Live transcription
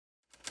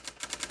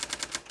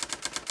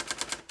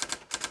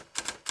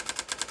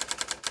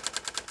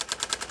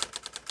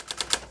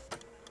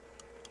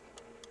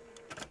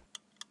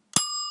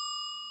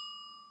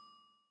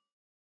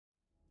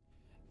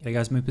Hey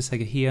guys,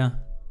 Moopasega here.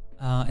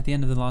 At the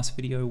end of the last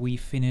video, we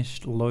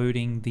finished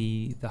loading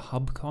the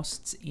hub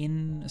costs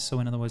in.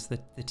 So in other words, the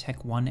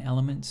Tech 1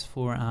 elements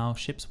for our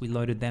ships, we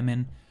loaded them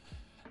in.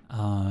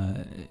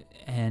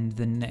 And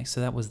the next,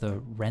 so that was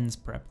the Rens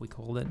prep, we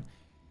called it.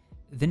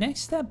 The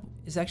next step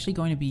is actually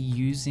going to be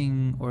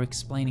using or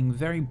explaining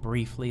very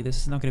briefly. This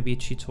is not going to be a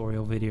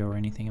tutorial video or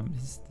anything.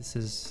 This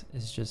is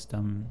just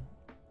a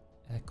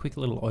quick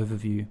little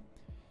overview.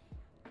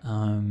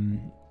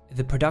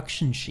 The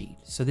production sheet.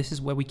 So this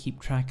is where we keep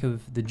track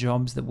of the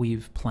jobs that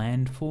we've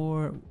planned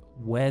for,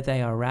 where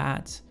they are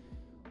at,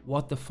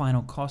 what the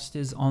final cost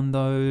is on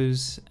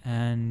those,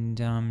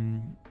 and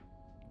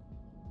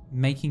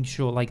making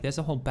sure, like, there's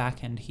a whole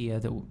back end here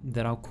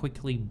that I'll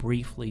quickly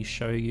briefly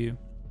show you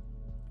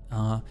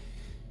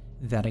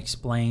that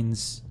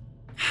explains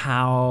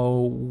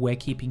how we're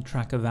keeping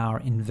track of our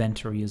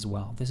inventory as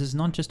well. This is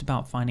not just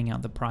about finding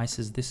out the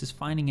prices, this is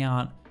finding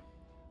out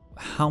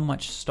how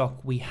much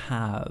stock we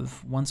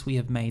have. Once we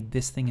have made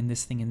this thing and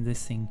this thing and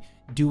this thing,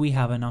 do we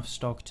have enough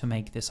stock to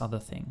make this other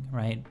thing,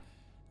 right?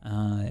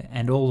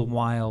 And all the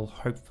while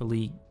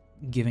hopefully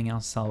giving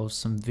ourselves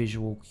some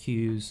visual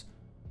cues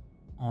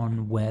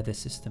on where the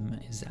system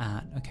is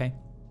at. Okay,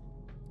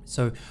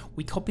 so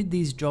we copied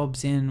these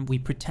jobs in. We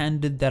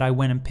pretended that I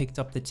went and picked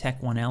up the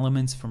Tech 1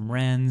 elements from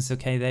Rens.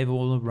 Okay, they've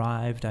all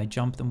arrived. I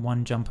jumped them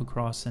one jump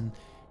across and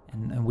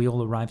we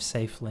all arrived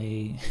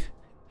safely.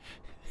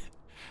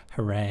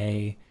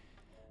 Hooray.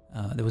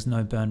 There was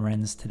no burn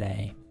Rens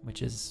today,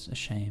 which is a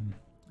shame.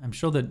 I'm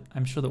sure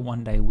that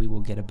one day we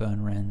will get a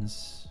burn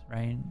Rens,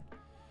 right?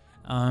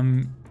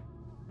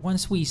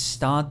 Once we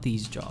start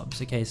these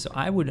jobs, okay, so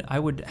I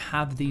would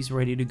have these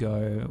ready to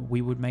go.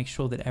 We would make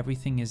sure that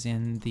everything is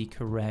in the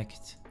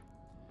correct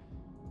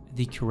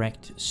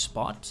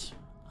spot.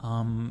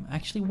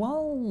 Actually,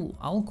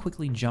 I'll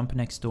quickly jump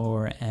next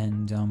door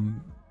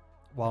and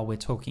while we're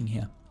talking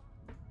here.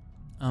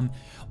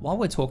 While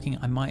we're talking,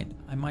 I might,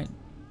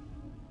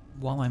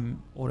 while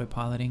I'm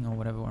autopiloting or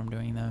whatever I'm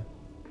doing there,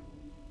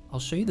 I'll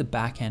show you the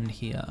back end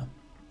here.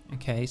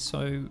 Okay,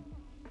 so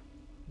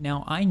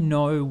now I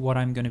know what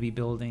I'm going to be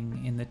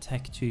building in the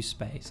Tech 2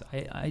 space.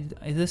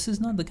 This is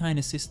not the kind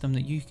of system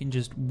that you can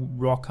just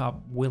rock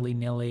up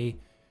willy-nilly,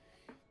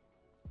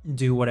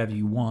 do whatever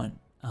you want.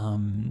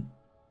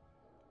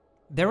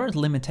 There are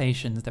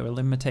limitations. There are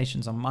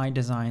limitations on my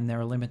design.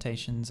 There are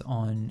limitations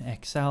on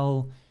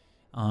Excel.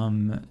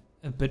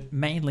 But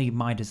mainly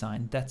my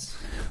design. That's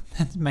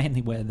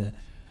mainly where the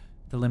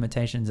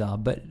limitations are.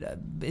 But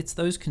it's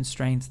those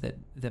constraints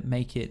that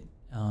make it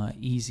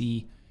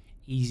easy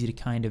to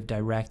kind of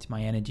direct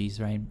my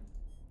energies, right?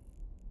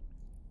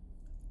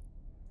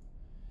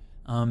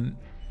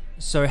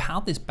 So how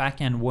this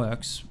backend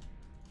works,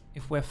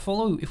 if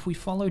we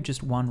follow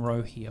just one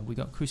row here, we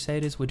got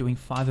Crusaders. We're doing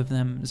 5 of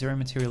them. 0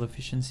 material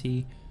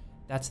efficiency.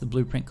 That's the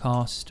blueprint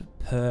cost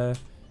per.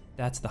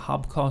 That's the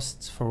hub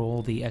costs for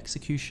all the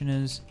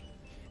executioners.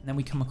 And then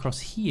we come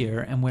across here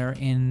and we're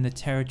in the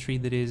territory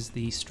that is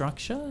the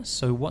structure.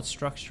 So what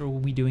structure are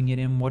we doing it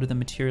in? What are the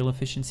material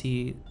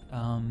efficiency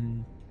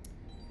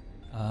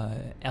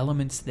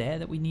elements there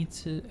that we need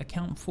to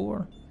account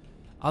for?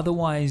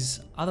 Otherwise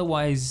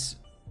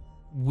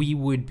we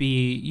would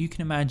be, you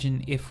can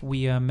imagine if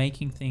we are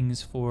making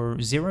things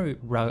for 0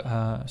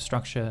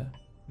 structure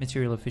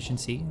material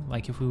efficiency,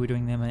 like if we were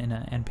doing them in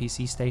an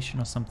NPC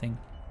station or something,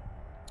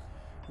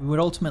 we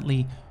would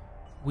ultimately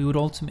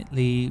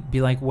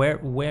be like,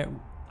 where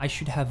I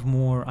should have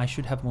more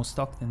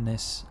stock than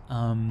this,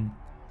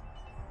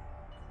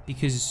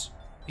 because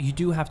you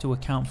do have to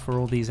account for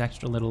all these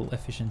extra little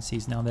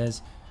efficiencies. Now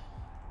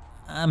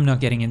I'm not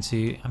getting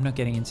into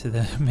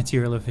the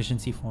material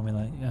efficiency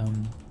formula.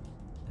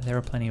 There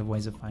are plenty of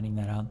ways of finding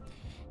that out.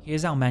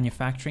 Here's our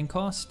manufacturing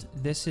cost.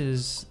 This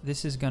is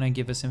going to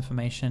give us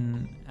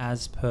information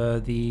as per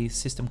the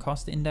system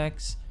cost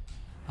index.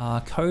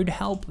 Code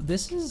help.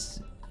 This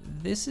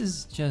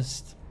is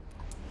just,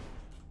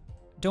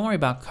 don't worry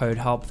about code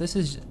help. This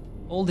is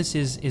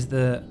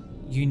the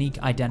unique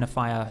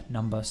identifier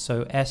number.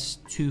 So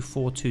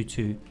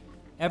S2422.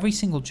 Every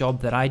single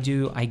job that I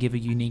do, I give a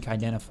unique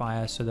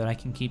identifier so that I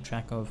can keep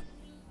track of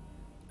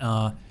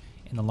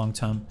in the long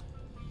term.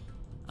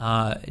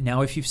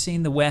 Now, if you've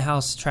seen the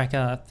warehouse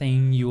tracker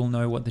thing, you will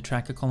know what the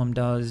tracker column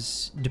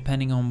does.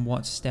 Depending on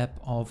what step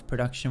of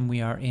production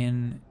we are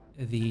in,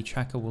 the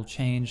tracker will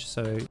change.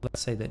 So let's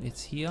say that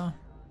it's here.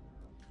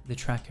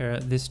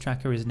 This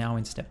tracker is now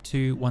in step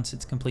 2. Once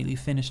it's completely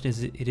finished,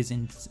 it is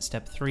in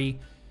step 3.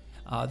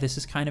 This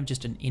is kind of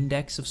just an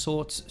index of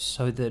sorts,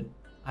 so that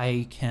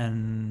I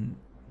can,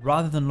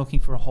 rather than looking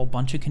for a whole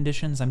bunch of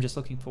conditions, I'm just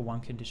looking for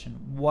one condition.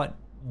 What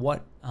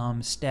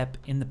step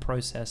in the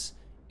process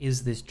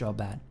is this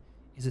job at?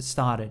 Is it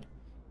started?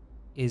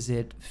 Is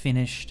it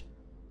finished?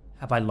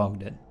 Have I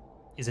logged it?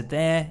 Is it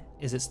there?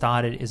 Is it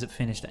started? Is it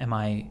finished? Have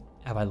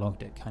I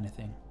logged it, kind of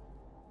thing.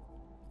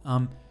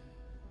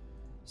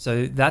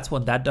 So that's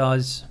what that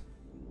does.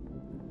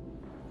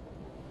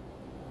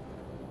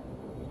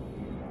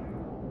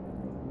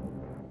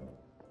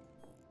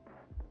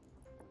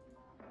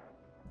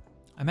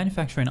 I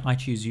manufacture an I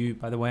Choose You,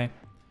 by the way,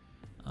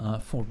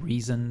 for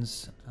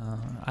reasons.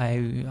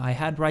 I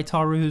had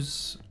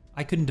Raitarus.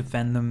 I couldn't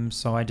defend them,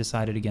 so I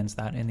decided against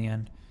that in the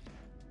end.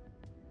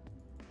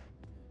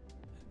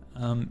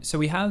 So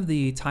we have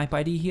the type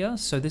ID here.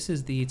 So this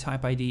is the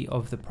type ID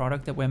of the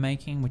product that we're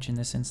making, which in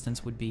this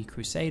instance would be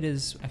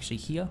Crusaders. Actually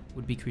here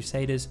would be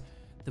Crusaders.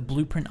 The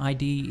blueprint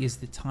ID is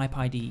the type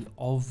ID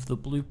of the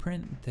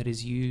blueprint that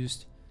is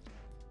used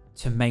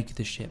to make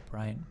the ship,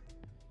 right?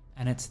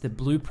 And it's the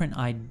blueprint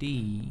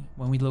ID.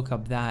 When we look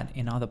up that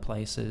in other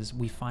places,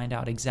 we find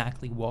out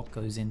exactly what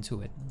goes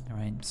into it, all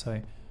right?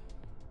 So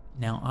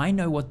now I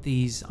know what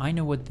these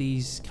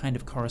kind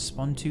of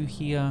correspond to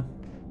here,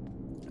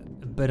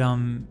 but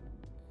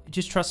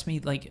just trust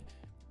me, like,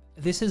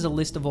 this is a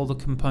list of all the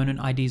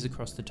component IDs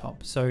across the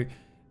top. So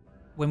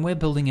when we're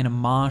building in a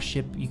Mars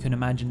ship, you can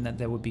imagine that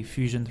there would be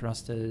fusion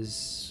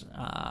thrusters,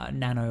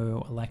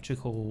 nano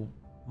electrical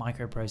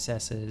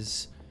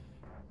microprocessors,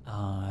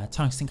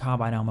 tungsten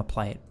carbide armor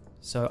plate.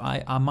 So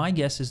my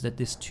guess is that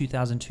this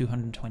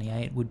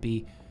 2228 would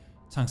be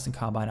tungsten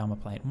carbide armor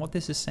plate. And what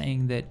this is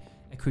saying that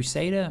a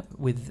Crusader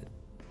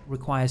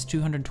requires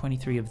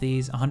 223 of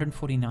these,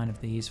 149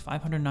 of these,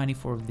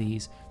 594 of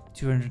these,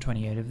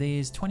 228 of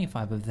these,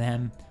 25 of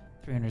them,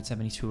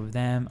 372 of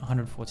them,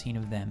 114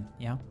 of them,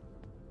 yeah?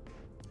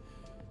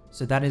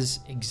 So that is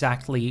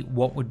exactly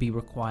what would be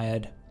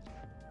required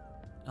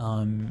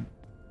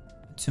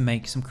to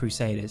make some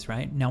Crusaders,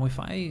 right? Now, if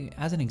I,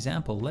 as an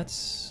example,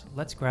 let's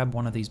grab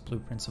one of these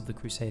blueprints of the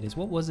Crusaders.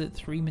 What was it?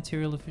 3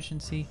 material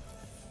efficiency?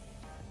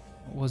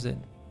 What was it?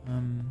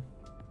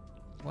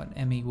 What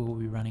ME will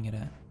we be running it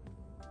at?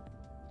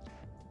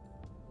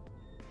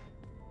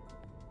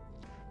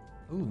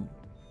 Ooh.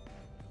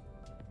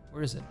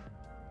 Where is it?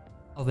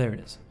 Oh, there it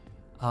is.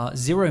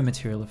 0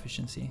 material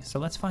efficiency. So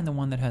let's find the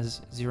one that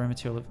has 0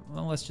 material.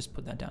 Well, let's just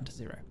put that down to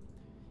 0.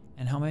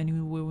 And how many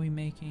were we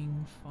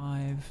making?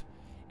 5.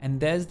 And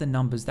there's the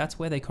numbers. That's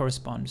where they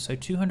correspond. So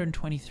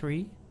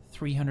 223,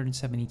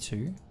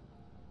 372.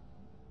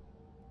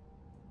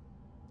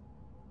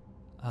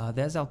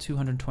 There's our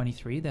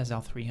 223. There's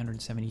our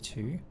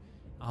 372.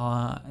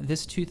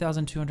 This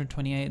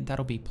 2228,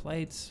 that'll be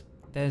plates.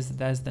 There's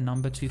the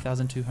number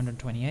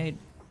 2228.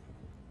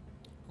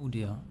 Oh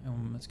dear.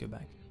 Let's go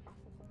back.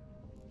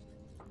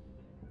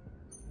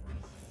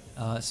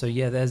 So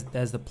yeah,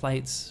 there's the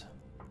plates.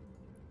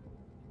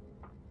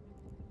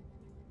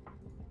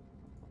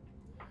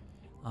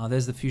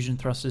 There's the fusion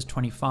thrusters,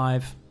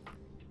 25.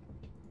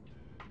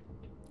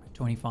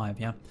 25,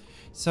 yeah.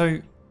 So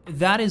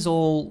that is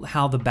all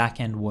how the back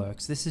end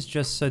works. This is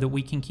just so that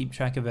we can keep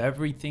track of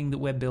everything that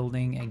we're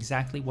building,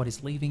 exactly what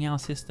is leaving our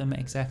system,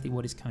 exactly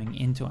what is coming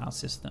into our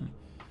system.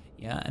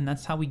 Yeah, and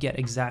that's how we get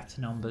exact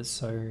numbers.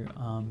 So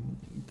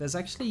there's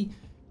actually,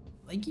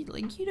 you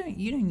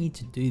don't need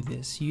to do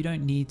this. You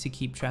don't need to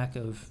keep track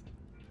of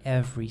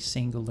every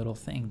single little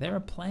thing. There are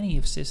plenty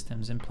of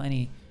systems and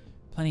plenty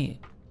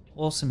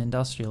awesome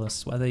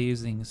industrialists, whether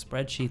using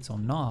spreadsheets or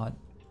not,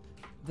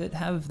 that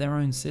have their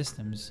own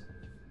systems.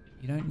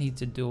 You don't need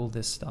to do all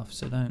this stuff,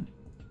 so don't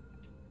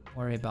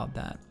worry about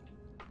that.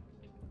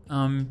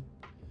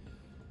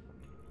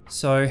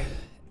 So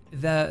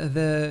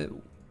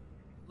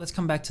let's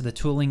come back to the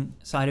tooling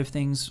side of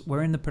things.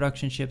 We're in the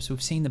production ships.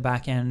 We've seen the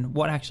back end.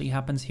 What actually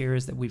happens here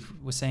is that we're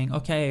saying,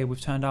 okay, we've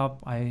turned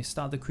up. I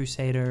start the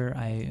Crusader.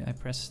 I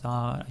press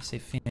start. I say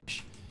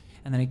finish.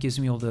 And then it gives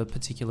me all the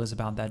particulars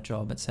about that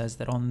job. It says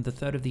that on the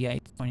 3rd of the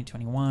 8th,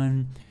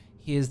 2021,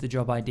 here's the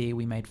job ID.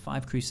 We made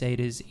 5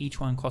 Crusaders.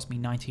 Each one cost me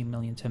 19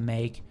 million to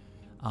make.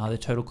 The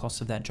total cost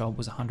of that job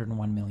was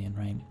 101 million,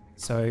 right?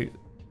 So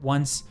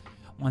once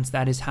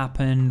that has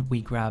happened,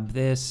 we grab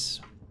this.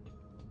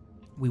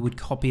 We would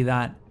copy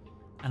that,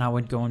 and I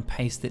would go and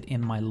paste it in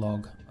my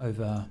log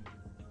over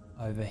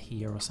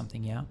here or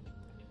something, yeah?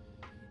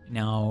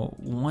 Now,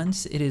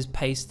 once it is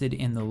pasted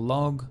in the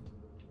log,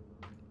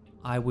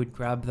 I would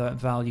grab that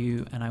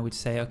value and I would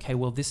say, okay,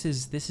 well, this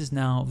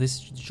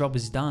job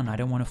is done. I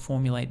don't want to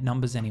formulate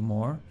numbers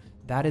anymore.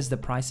 That is the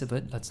price of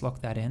it. Let's lock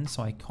that in.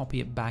 So I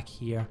copy it back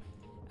here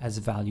as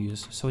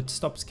values. So it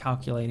stops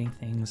calculating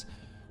things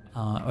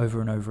over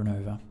and over and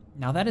over.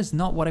 Now that is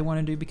not what I want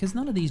to do because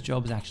none of these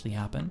jobs actually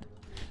happened.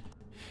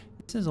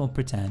 This is all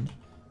pretend.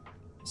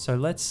 So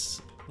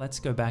let's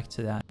go back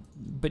to that.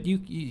 But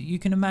you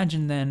can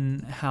imagine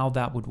then how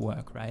that would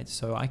work, right?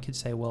 So I could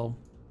say, well,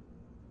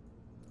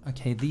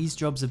 okay, these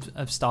jobs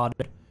have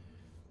started.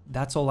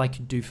 That's all I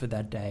could do for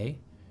that day.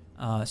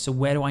 So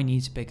where do I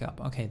need to pick up?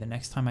 Okay, the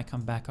next time I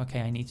come back, okay,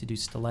 I need to do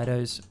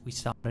stilettos. We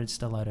started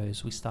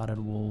stilettos. We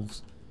started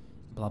wolves.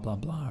 Blah, blah,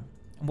 blah.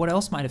 And what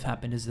else might have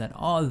happened is that,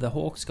 oh, the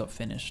hawks got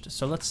finished.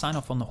 So let's sign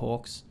off on the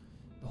hawks.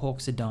 The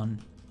hawks are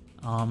done.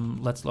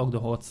 Let's log the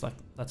hawks.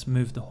 Let's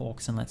move the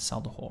hawks and let's sell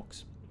the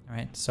hawks. All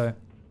right, so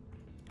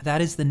that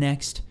is the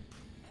next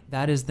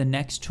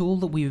tool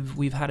that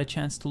we've had a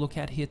chance to look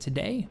at here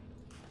today.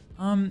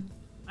 I'm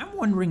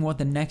wondering what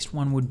the next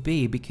one would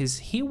be, because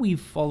here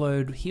we've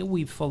followed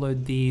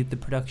the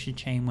production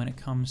chain when it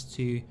comes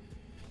to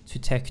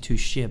Tech 2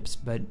 ships,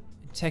 but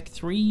Tech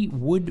 3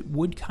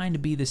 would kind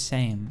of be the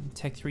same.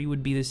 Tech 3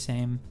 would be the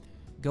same.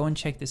 Go and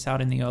check this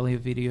out in the earlier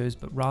videos,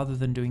 but rather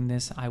than doing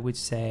this, I would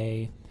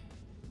say,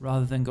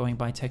 rather than going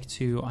by Tech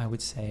 2, I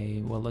would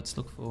say, well, let's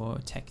look for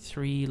Tech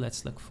 3,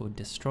 let's look for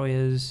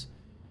destroyers.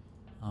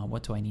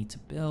 What do I need to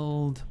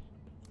build?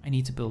 I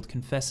need to build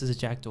Confessors,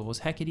 Jackdaws,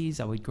 Hecates.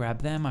 I would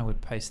grab them, I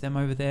would post them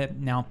over there.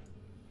 Now,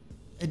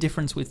 the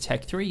difference with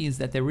Tech 3 is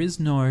that there is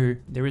no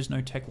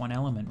Tech 1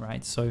 element,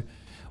 right? So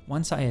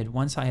once I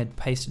had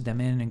pasted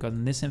them in and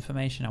gotten this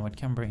information, I would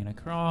come bring it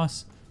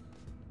across.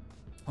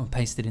 I would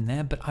paste it in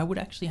there, but I would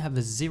actually have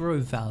a 0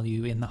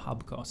 value in the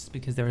hub costs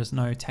because there is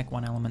no Tech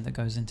 1 element that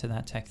goes into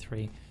that Tech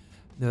 3.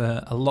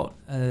 A lot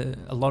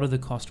of the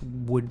cost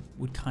would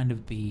kind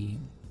of be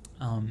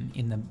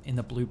in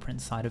the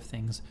blueprint side of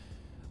things,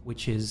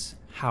 which is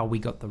how we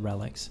got the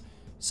relics.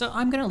 So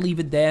I'm gonna leave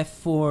it there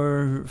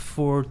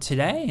for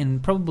today,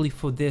 and probably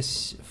for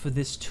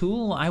this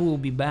tool. I will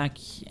be back,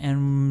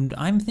 and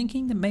I'm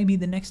thinking that maybe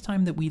the next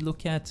time that we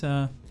look at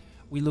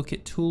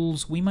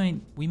tools, we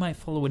might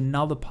follow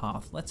another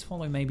path. Let's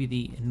follow maybe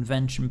the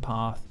invention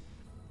path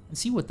and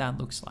see what that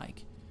looks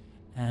like.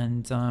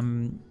 And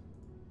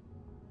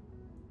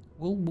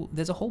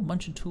there's a whole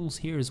bunch of tools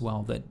here as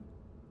well that,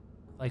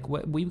 like,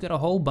 we've got a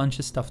whole bunch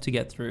of stuff to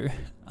get through,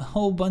 a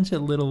whole bunch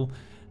of little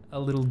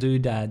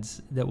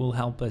doodads that will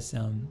help us,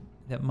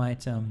 that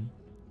might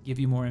give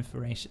you more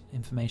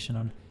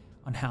information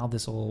on how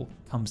this all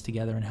comes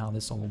together and how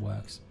this all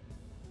works.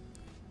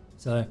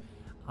 So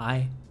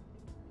I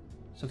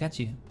shall catch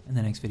you in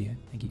the next video.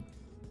 Thank you.